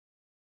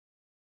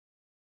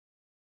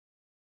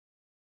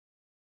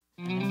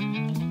Five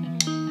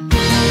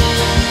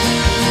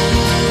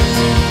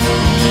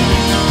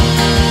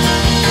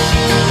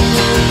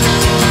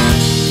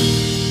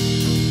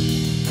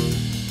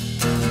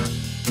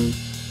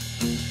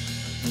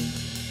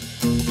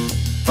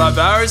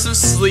hours of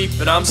sleep,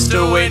 and I'm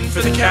still waiting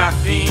for the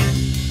caffeine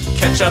to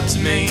catch up to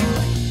me.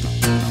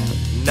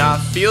 Now I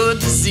feel a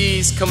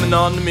disease coming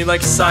on to me like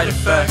a side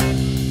effect.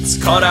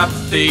 It's called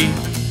apathy.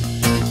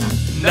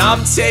 Now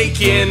I'm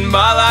taking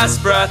my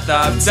last breath.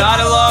 I've died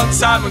a long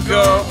time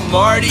ago, I'm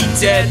already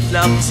dead. And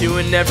I'm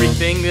doing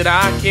everything that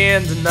I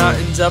can to not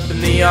end up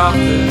in the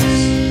office.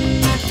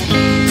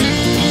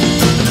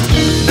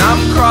 Now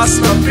I'm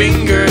crossing my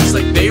fingers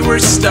like they were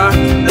stuck.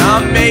 Now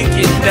I'm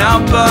making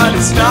out, but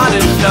it's not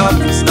enough.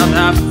 It's not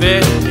half of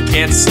it, I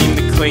can't seem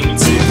to cling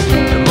to.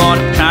 I'm on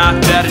a path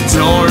that I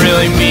don't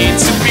really mean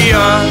to be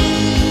on.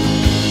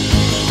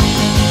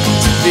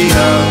 To be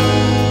on.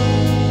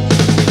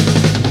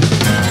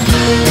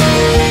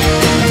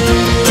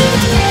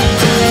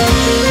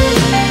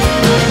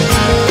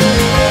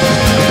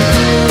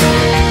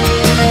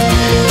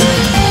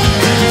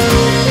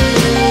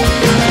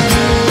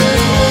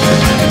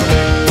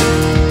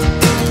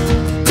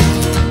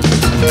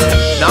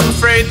 I'm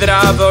afraid that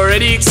I've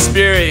already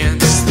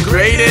experienced the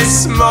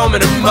greatest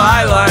moment of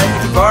my life.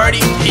 I've already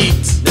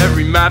peaked.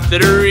 Every map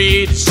that I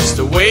read is just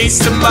a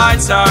waste of my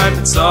time.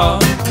 It's all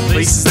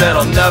places that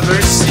I'll never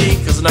see,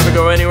 cause I'll never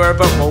go anywhere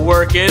but my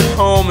work at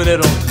home. And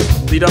it'll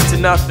lead up to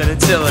nothing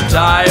until I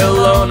die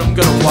alone. I'm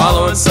gonna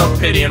wallow in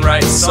self-pity and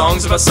write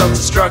songs about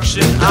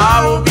self-destruction.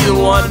 I will be the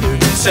one who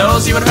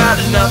tells you I've had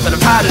enough, and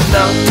I've had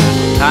enough.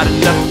 Had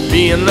enough of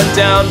being let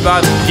down by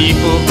the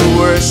people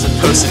who were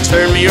supposed to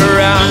turn me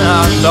around.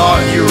 I thought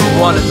you were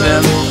one of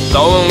them. I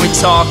thought when we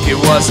talked it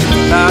wasn't a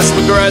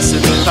passive-aggressive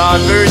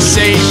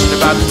conversation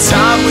about the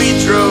time we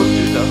drove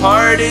through the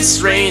hardest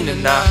rain.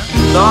 And I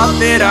thought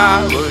that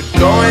I would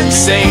go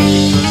insane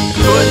because I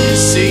couldn't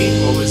see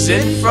what was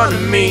in front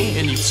of me.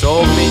 And you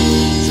told me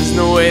there's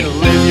no way to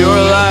live your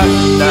life.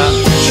 And I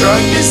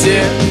shrugged as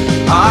if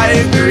I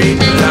agreed,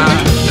 but I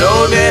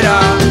know that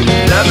I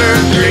never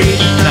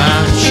agreed. And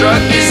I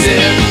shrugged as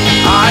if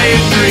I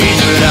agreed,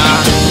 but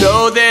I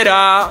know that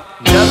I'll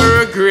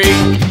never agree.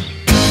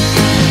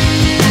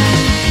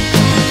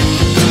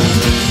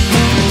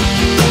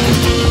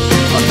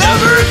 I'll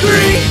never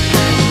agree.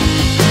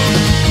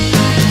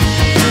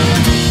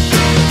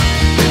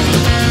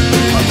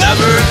 I'll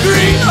never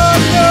agree.